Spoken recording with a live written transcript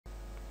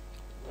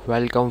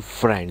Welcome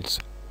friends.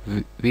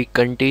 We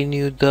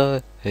continue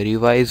the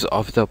revise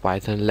of the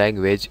Python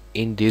language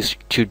in this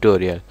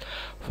tutorial.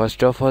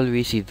 First of all,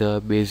 we see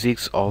the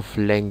basics of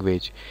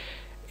language.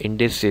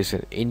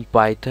 Indentation. In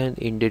Python,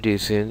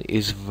 indentation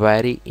is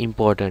very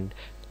important.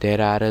 There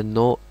are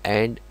no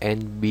end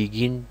and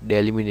begin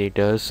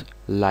delimiters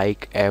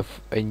like F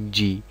and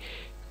G.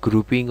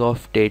 Grouping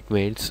of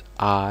statements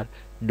are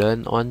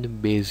done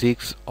on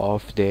basics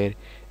of their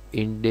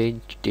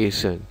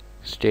indentation.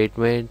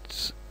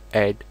 Statements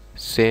at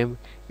same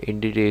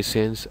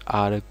indentations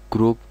are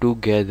grouped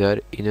together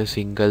in a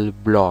single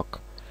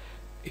block.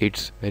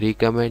 It's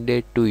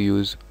recommended to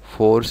use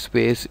 4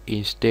 space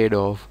instead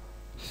of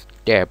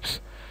tabs.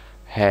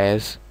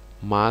 Has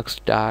mark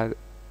start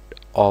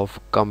of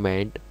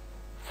comment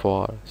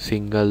for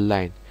single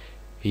line.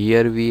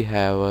 Here we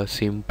have a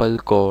simple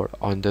code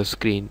on the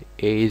screen.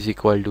 A is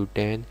equal to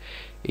 10.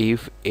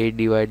 If A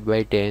divided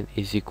by 10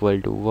 is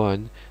equal to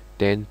 1,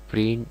 then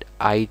print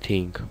I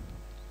think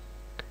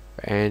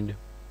and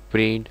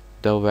print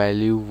the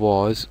value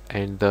was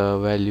and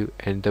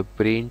the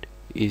print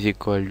is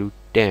equal to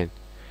 10.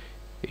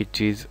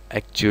 It is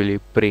actually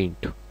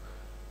print.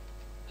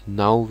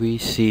 Now we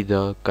see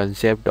the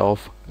concept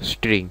of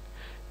string.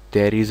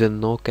 There is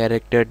no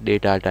character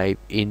data type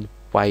in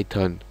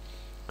Python.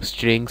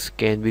 Strings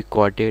can be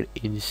quoted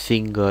in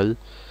single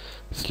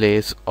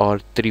slash or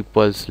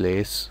triple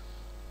slash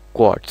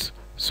quotes.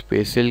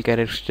 Special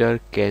character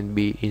can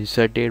be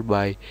inserted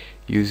by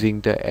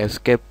using the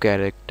escape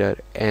character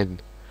n.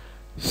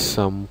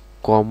 Some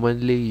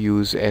commonly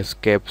used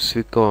escape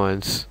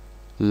sequence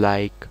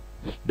like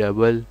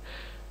double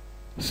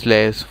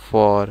slash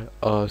for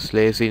a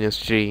slash in a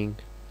string,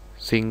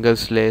 single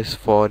slash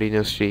for in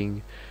a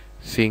string,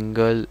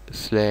 single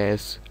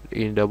slash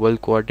in double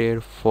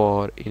quoted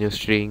for in a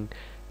string,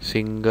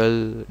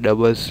 single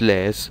double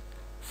slash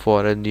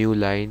for a new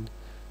line,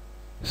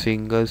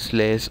 single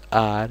slash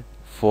r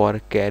for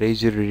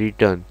carriage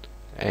return,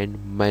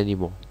 and many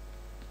more.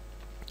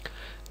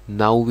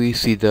 Now we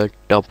see the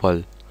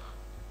tuple.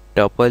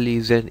 Tuple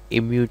is an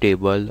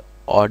immutable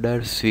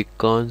ordered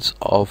sequence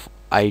of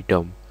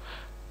items.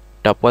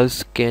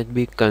 Tuples can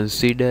be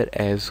considered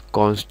as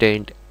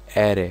constant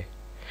array.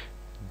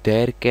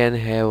 There can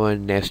have a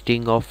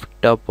nesting of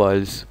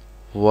tuples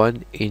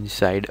one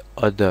inside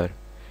other.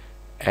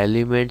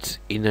 Elements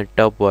in a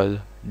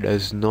tuple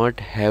does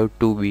not have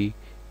to be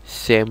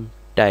same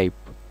type.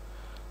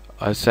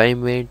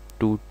 Assignment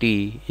to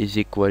T is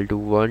equal to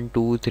 1,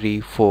 2,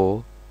 3,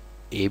 4,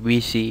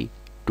 ABC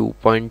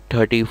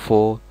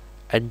 2.34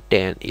 and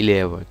 10,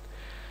 11.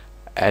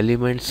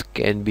 Elements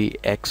can be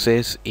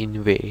accessed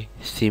in way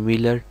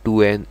similar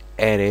to an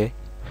array.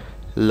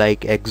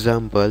 Like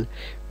example,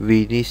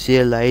 we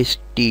initialize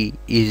T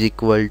is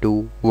equal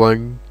to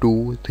 1,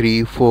 2,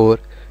 3, 4,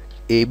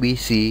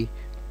 ABC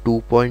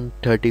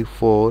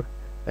 2.34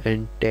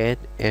 and 10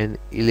 and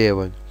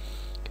 11.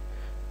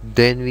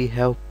 Then we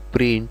have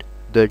print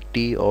the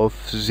T of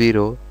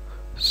 0,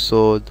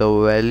 so the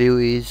value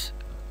is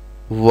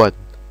 1,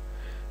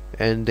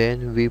 and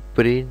then we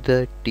print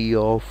the T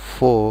of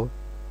 4,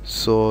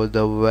 so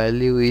the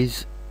value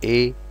is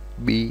A,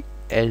 B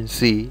and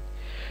C,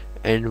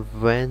 and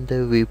when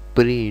we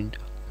print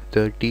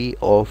the T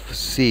of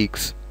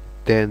 6,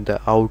 then the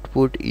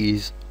output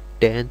is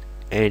 10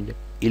 and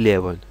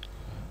 11.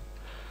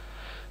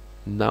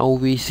 Now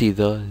we see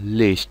the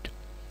list.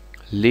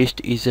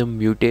 List is a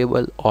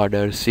mutable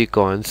order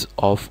sequence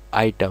of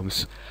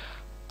items.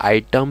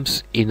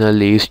 Items in a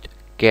list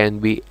can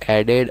be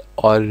added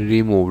or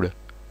removed.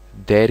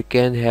 There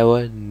can have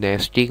a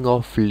nesting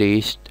of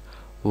lists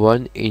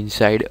one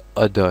inside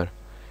other.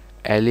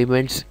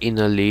 Elements in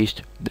a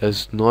list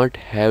does not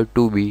have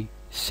to be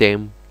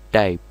same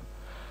type.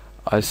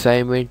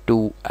 Assignment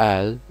to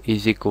L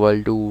is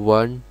equal to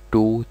 1,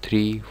 2,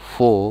 3,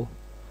 4,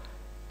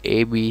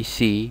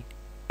 ABC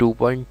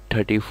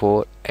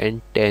 2.34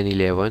 and 10,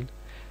 11.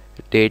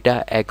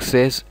 Data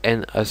access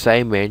and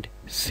assignment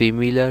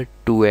similar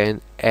to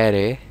an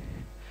array.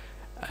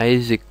 I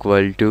is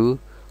equal to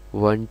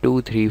 1,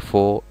 2, 3,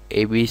 4,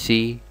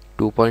 ABC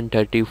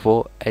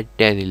 2.34 and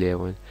 10,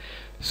 11.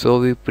 So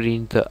we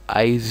print the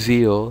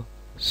I0,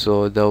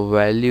 so the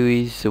value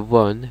is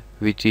 1,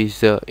 which is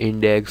the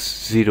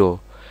index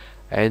 0,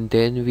 and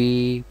then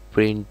we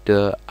print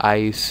the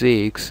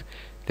I6,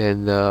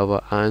 then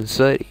the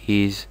answer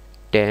is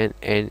 10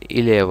 and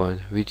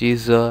 11, which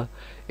is the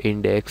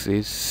index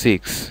is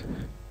 6.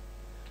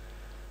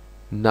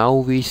 Now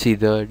we see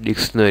the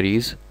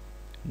dictionaries.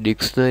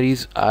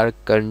 Dictionaries are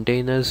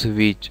containers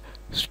which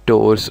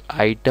stores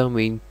item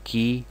in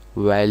key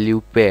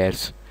value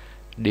pairs.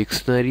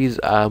 Dictionaries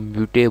are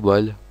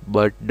mutable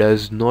but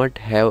does not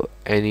have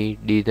any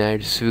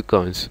denied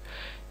sequence.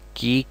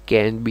 Key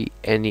can be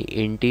any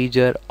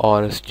integer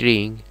or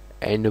string,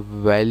 and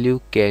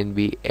value can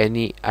be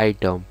any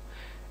item.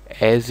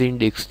 As in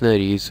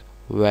dictionaries,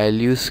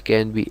 values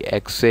can be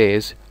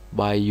accessed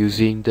by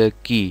using the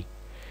key.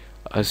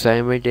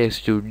 Assignment S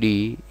to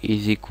D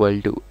is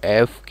equal to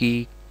F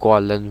key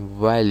colon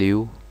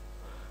value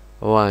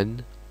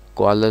 1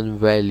 colon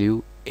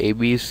value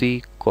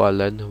ABC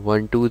colon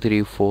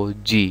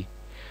 1234G.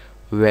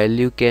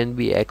 Value can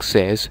be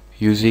accessed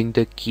using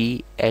the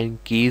key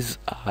and keys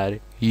are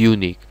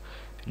unique.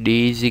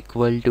 D is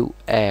equal to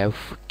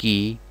F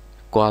key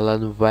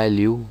colon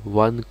value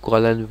 1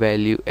 colon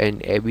value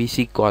and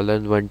ABC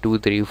colon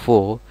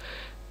 1234.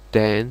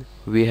 Then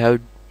we have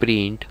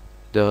print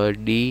the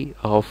D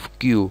of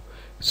Q,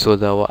 so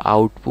the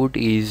output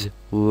is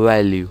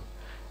value,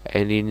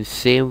 and in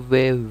same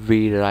way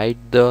we write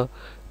the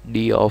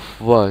D of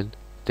 1,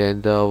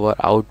 then our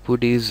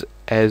output is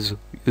as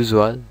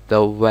usual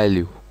the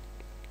value.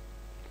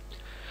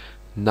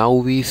 Now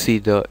we see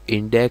the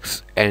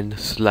index and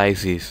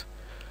slices.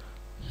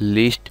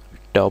 List,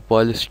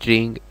 tuple,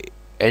 string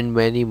and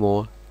many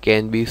more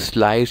can be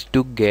sliced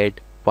to get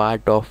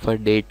part of a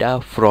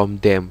data from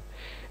them.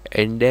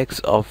 Index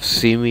of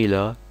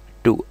similar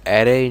to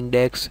array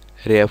index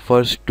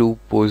refers to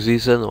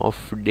position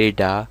of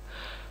data.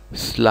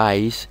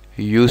 Slice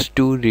used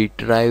to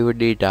retrieve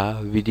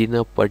data within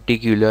a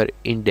particular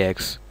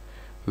index.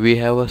 We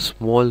have a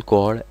small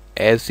code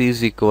s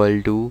is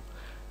equal to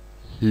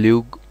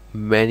lug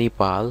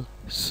manipal,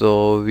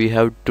 so we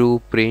have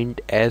to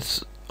print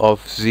s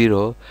of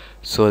 0,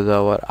 so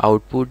our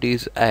output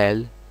is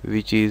l,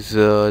 which is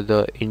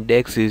the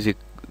index is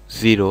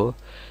 0.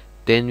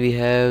 Then we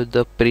have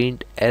the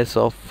print s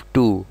of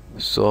 2,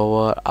 so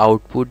our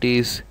output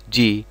is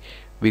g,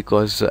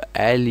 because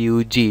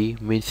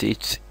lug means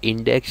its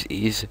index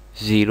is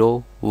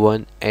 0,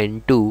 1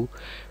 and 2,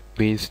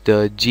 means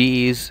the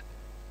g is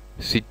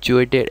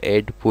situated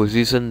at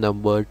position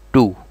number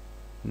 2.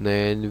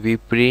 Then we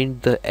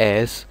print the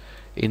s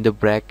in the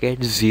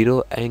bracket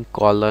 0 and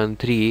colon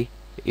 3.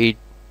 It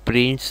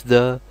prints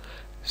the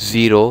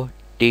 0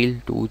 till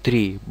to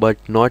 3 but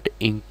not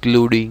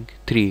including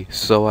 3,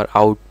 so our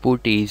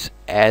output is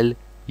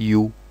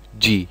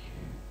LUG.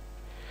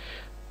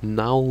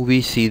 Now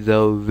we see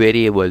the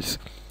variables.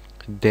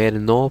 There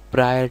no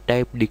prior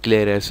type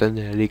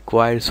declaration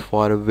required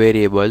for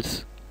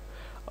variables.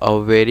 A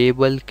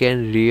variable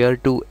can refer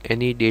to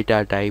any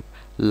data type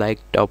like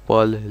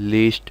tuple,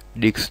 list,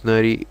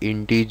 dictionary,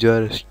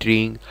 integer,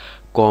 string,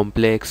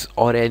 complex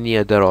or any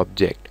other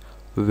object.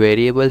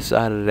 Variables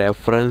are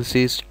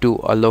references to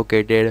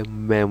allocated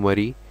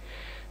memory.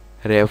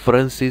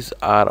 References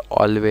are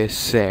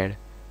always shared.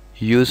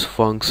 Use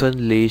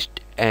function list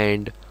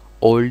and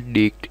old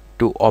dict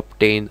to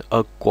obtain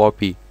a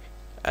copy.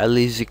 L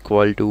is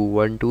equal to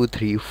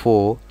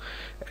 1234.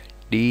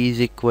 D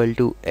is equal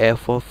to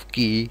F of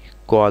key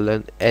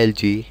colon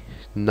LG.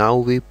 Now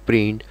we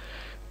print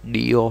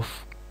D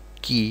of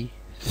key,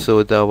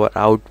 so our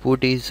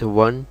output is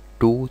 1,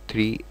 2,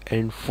 3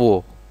 and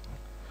 4.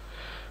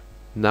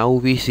 Now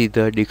we see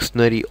the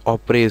dictionary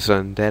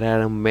operation. There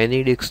are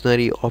many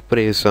dictionary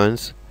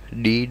operations.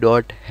 D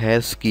dot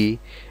has key,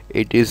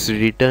 it is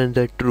return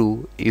the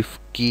true if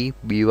key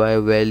by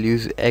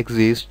values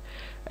exist,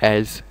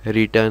 else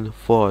return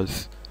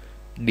false.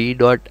 D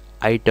dot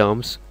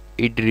items,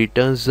 it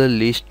returns the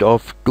list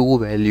of two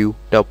value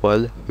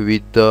tuple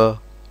with the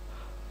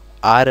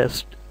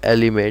rth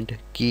element,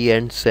 key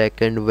and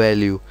second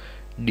value.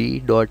 D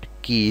dot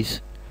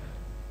keys,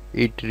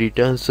 it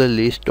returns the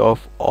list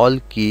of all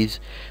keys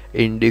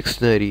in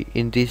dictionary.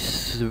 In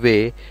this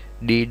way,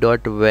 D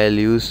dot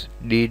values,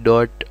 D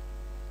dot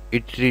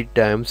iterate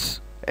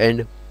times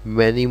and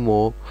many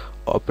more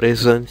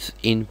operations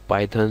in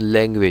Python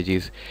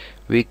languages.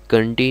 We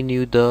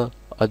continue the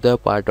other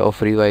part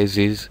of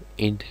revises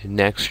in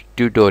next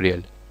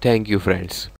tutorial. Thank you friends.